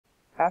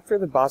After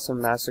the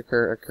Boston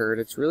Massacre occurred,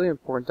 it's really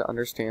important to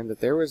understand that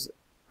there was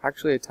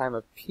actually a time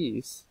of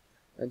peace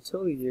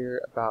until the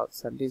year about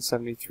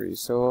 1773.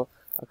 So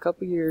a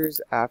couple years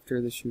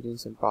after the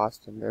shootings in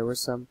Boston, there was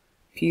some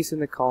peace in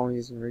the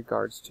colonies in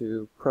regards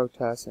to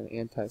protests and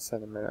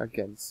anti-sentiment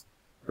against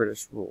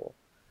British rule.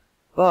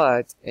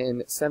 But in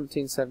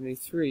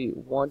 1773,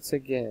 once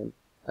again,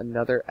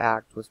 another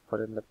act was put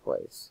into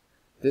place.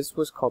 This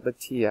was called the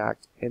Tea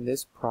Act, and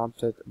this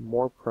prompted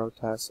more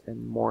protests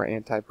and more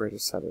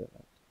anti-British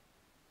sentiment.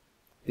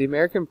 The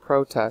American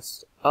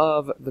protest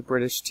of the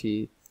British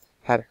tea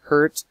had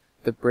hurt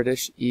the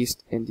British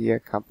East India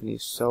Company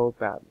so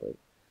badly.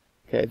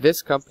 Okay,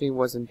 this company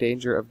was in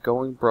danger of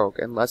going broke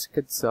unless it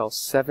could sell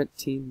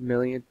 17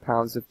 million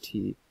pounds of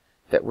tea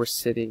that were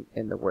sitting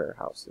in the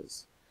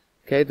warehouses.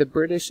 Okay, the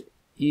British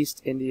East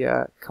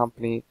India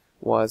Company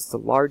was the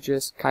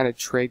largest kind of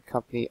trade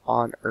company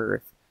on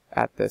earth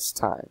at this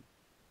time.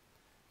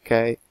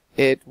 Okay,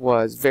 it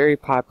was very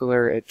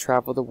popular, it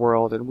traveled the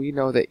world, and we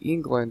know that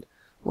England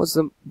was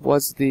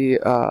the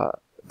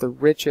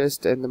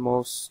richest and the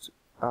most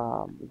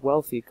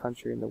wealthy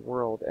country in the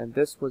world, and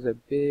this was a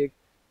big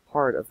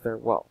part of their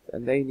wealth,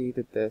 and they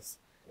needed this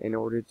in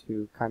order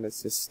to kind of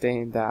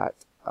sustain that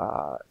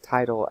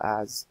title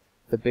as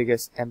the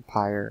biggest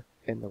empire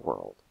in the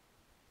world.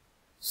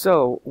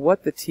 So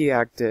what the Tea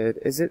Act did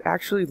is it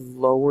actually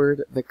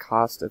lowered the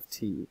cost of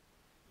tea.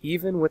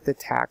 Even with the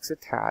tax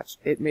attached,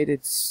 it made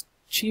it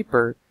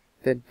cheaper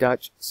than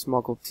Dutch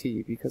smuggled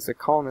tea, because the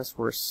colonists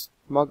were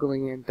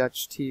smuggling in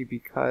Dutch tea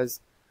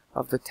because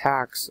of the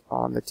tax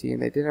on the tea,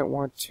 and they didn't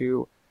want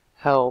to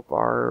help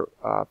or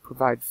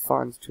provide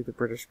funds to the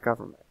British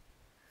government.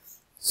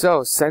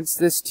 So, since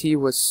this tea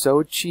was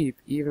so cheap,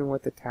 even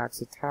with the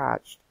tax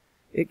attached,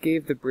 it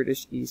gave the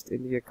British East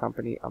India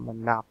Company a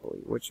monopoly,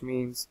 which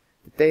means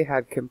that they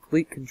had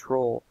complete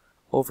control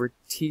over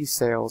tea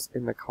sales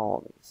in the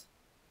colonies.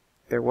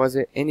 There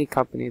wasn't any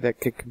company that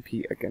could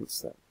compete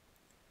against them.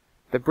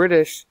 The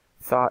British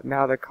thought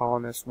now the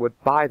colonists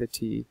would buy the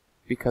tea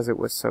because it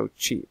was so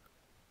cheap.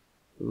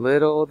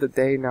 Little did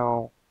they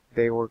know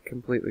they were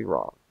completely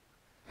wrong.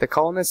 The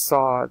colonists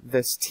saw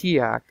this Tea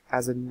Act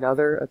as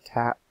another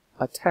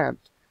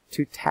attempt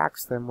to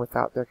tax them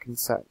without their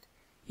consent.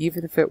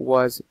 Even if it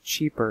was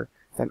cheaper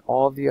than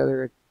all of the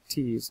other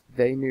teas,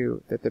 they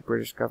knew that the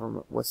British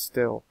government was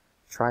still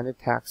trying to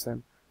tax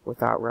them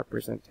without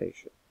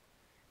representation.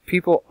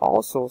 People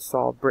also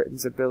saw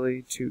Britain's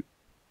ability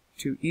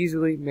to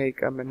easily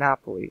make a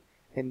monopoly,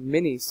 and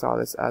many saw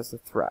this as a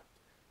threat.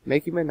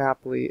 Making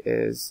monopoly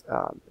is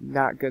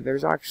not good.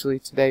 There's actually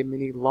today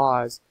many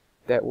laws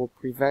that will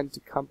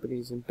prevent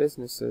companies and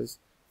businesses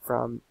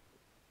from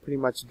pretty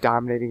much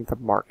dominating the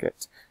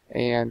market.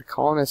 And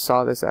colonists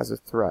saw this as a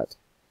threat.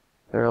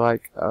 They're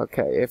like,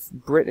 okay, if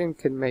Britain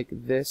can make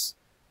this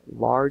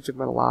large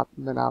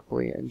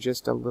monopoly in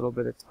just a little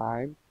bit of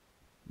time,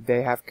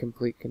 they have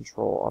complete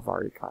control of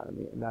our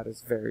economy, and that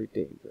is very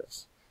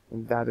dangerous.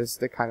 And that is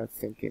the kind of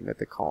thinking that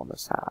the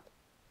colonists had.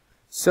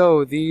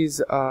 So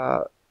these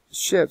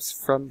ships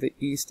from the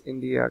East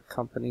India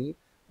Company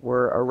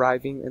were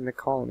arriving in the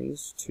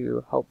colonies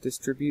to help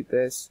distribute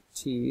this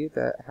tea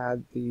that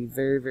had the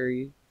very,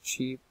 very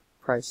cheap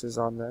prices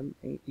on them,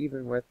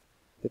 even with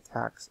the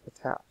tax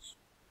attached.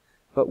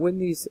 But when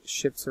these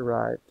ships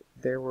arrived,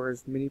 there were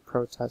many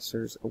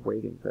protesters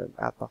awaiting them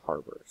at the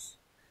harbors,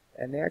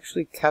 and they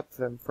actually kept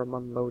them from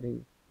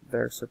unloading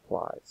their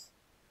supplies.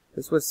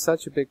 This was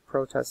such a big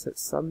protest that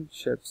some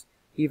ships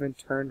even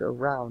turned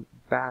around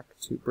back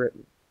to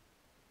Britain.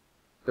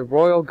 The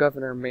royal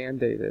governor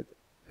mandated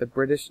the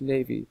British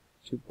Navy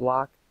to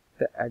block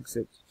the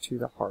exit to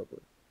the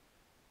harbor.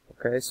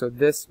 Okay, so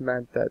this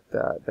meant that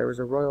there was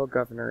a royal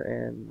governor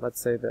in,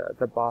 let's say,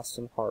 the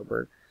Boston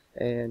harbor,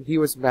 and he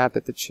was mad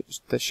that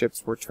the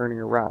ships were turning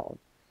around,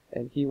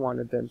 and he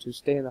wanted them to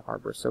stay in the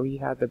harbor. So he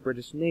had the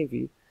British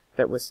Navy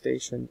that was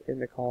stationed in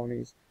the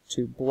colonies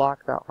to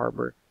block that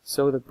harbor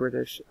so the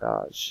British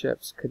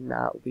ships could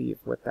not leave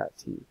with that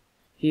tea.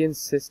 He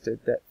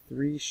insisted that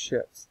 3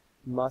 ships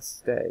must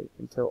stay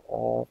until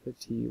all the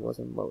tea was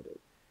unloaded,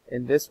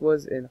 and this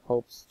was in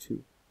hopes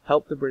to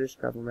help the British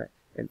government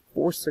and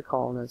force the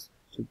colonists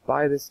to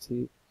buy this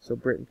tea so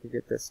Britain could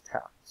get this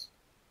tax.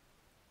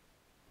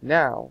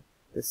 Now,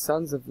 the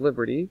Sons of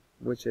Liberty,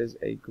 which is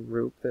a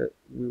group that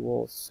we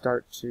will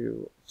start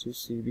to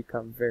see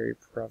become very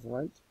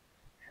prevalent,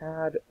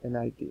 had an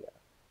idea.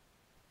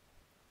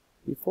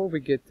 Before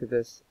we get to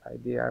this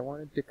idea, I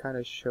wanted to kind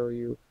of show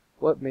you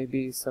what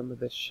maybe some of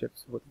the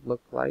ships would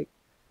look like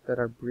that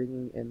are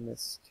bringing in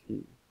this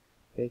tea.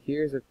 Okay,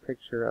 here's a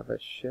picture of a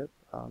ship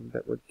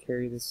that would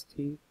carry this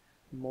tea.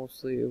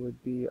 Mostly it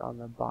would be on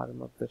the bottom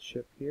of the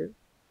ship here.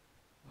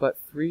 But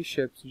 3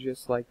 ships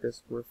just like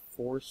this were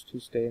forced to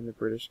stay in the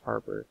British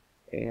harbor,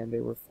 and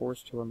they were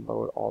forced to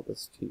unload all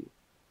this tea.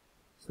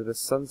 So the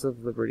Sons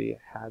of Liberty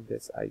had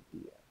this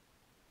idea.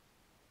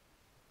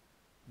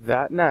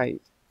 That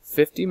night,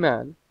 50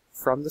 men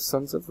from the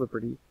Sons of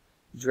Liberty,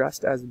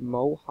 dressed as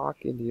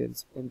Mohawk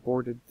Indians, and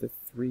boarded the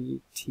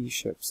 3 tea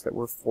ships that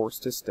were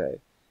forced to stay,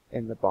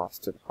 in the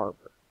Boston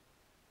harbor.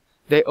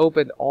 They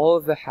opened all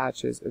of the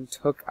hatches and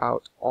took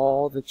out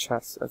all the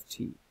chests of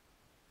tea.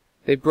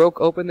 They broke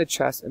open the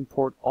chests and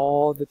poured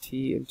all the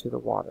tea into the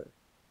water.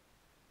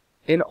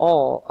 In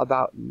all,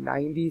 about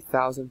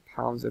 90,000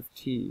 pounds of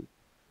tea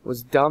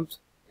was dumped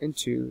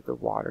into the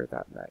water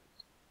that night.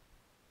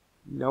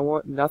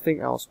 Nothing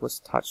else was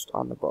touched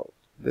on the boat.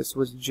 This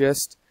was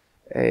just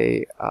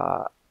an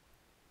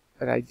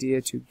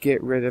idea to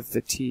get rid of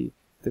the tea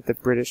that the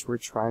British were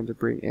trying to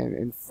bring in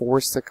and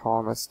force the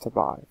colonists to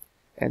buy,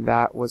 and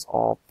that was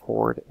all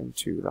poured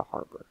into the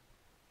harbor.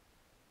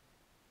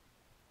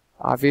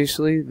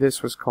 Obviously,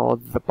 this was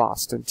called the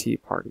Boston Tea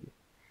Party,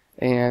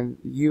 and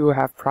you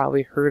have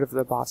probably heard of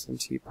the Boston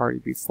Tea Party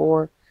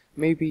before,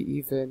 maybe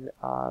even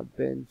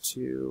been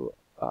to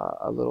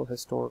a little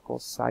historical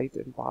site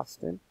in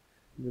Boston.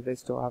 They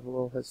still have a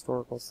little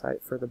historical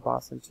site for the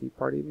Boston Tea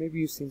Party. Maybe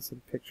you've seen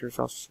some pictures.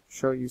 I'll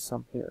show you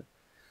some here.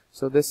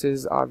 So this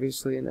is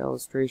obviously an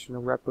illustration, a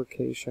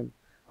replication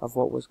of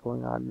what was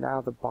going on.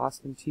 Now, the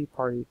Boston Tea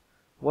Party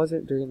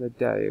wasn't during the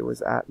day, it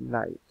was at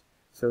night.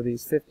 So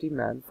these 50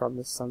 men from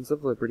the Sons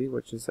of Liberty,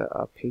 which is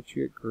a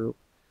patriot group,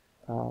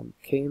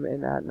 came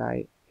in at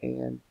night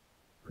and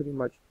pretty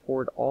much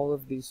poured all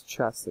of these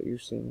chests that you're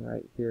seeing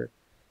right here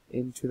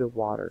into the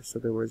water, so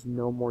there was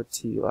no more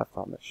tea left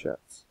on the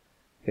ships.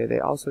 Okay, they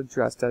also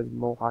dressed as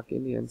Mohawk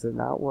Indians, and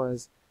that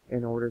was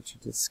in order to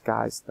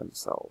disguise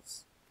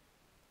themselves.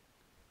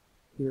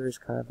 Here is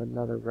kind of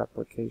another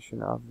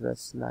replication of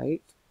this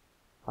night.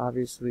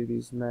 Obviously,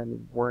 these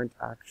men weren't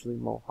actually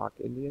Mohawk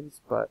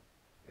Indians, but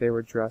they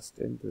were dressed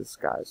in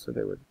disguise. So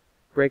they would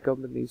break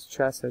open these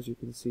chests, as you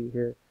can see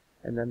here,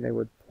 and then they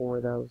would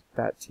pour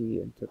that tea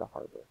into the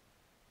harbor.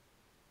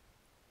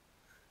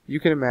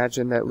 You can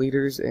imagine that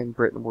leaders in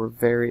Britain were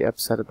very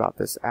upset about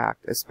this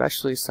act,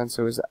 especially since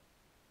it was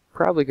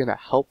probably going to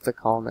help the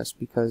colonists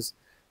because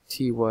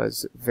tea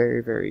was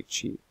very, very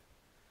cheap.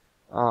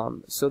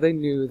 So they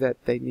knew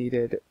that they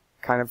needed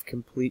kind of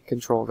complete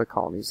control of the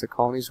colonies. The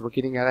colonies were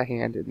getting out of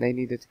hand, and they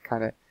needed to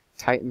kind of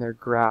tighten their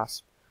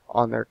grasp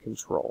on their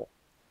control.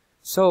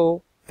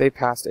 So they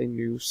passed a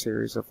new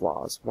series of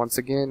laws. Once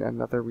again,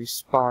 another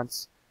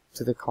response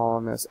to the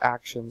colonists'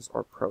 actions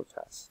or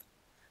protests.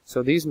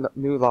 So these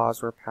new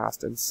laws were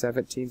passed in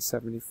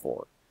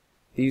 1774.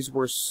 These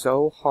were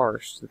so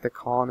harsh that the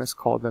colonists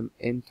called them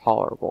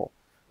intolerable,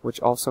 which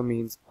also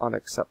means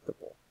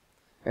unacceptable,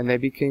 and they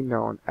became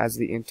known as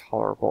the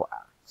Intolerable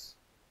Acts.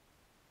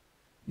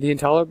 The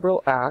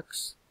Intolerable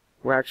Acts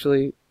were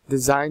actually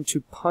designed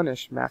to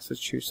punish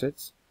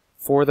Massachusetts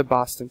for the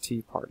Boston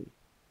Tea Party.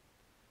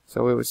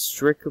 So it was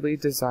strictly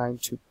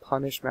designed to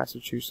punish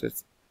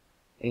Massachusetts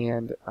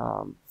and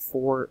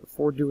for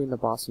doing the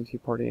Boston Tea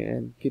Party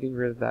and getting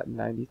rid of that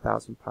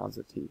 90,000 pounds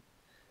of tea.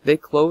 They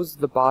closed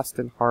the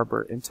Boston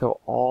harbor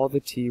until all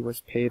the tea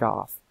was paid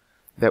off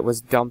that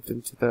was dumped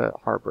into the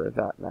harbor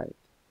that night.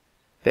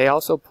 They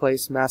also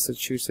placed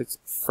Massachusetts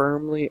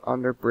firmly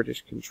under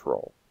British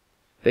control.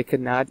 They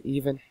could not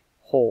even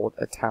hold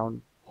a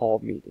town hall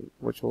meeting,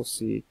 which we'll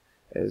see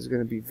is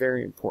going to be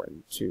very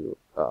important to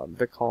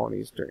the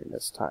colonies during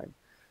this time.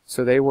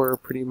 So they were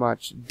pretty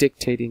much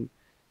dictating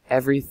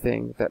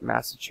everything that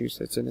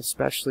Massachusetts and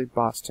especially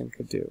Boston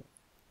could do.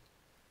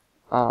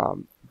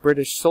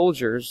 British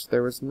soldiers,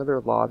 there was another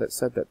law that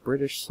said that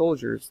British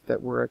soldiers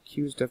that were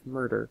accused of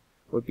murder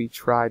would be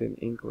tried in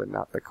England,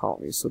 not the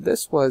colonies. So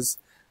this was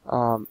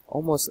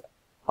almost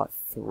a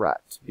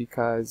threat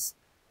because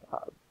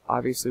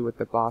obviously with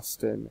the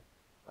Boston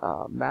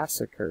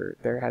massacre,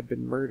 there had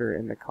been murder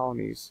in the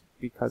colonies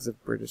because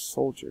of British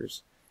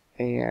soldiers,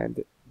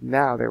 and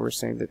now they were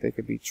saying that they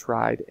could be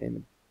tried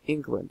in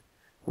England,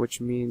 which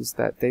means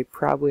that they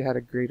probably had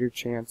a greater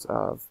chance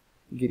of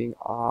getting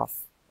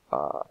off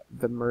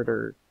the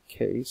murder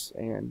case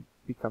and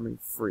becoming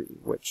free,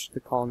 which the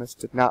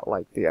colonists did not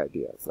like the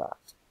idea of that.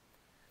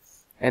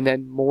 And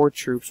then more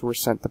troops were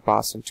sent to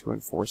Boston to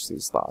enforce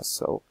these laws.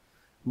 So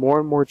more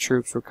and more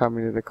troops were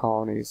coming to the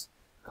colonies.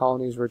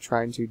 Colonies were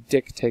trying to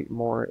dictate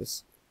more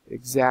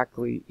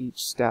exactly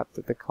each step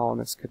that the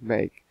colonists could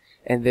make.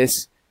 And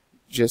this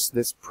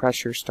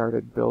pressure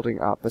started building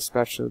up,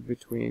 especially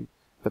between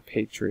the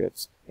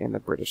Patriots and the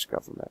British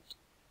government.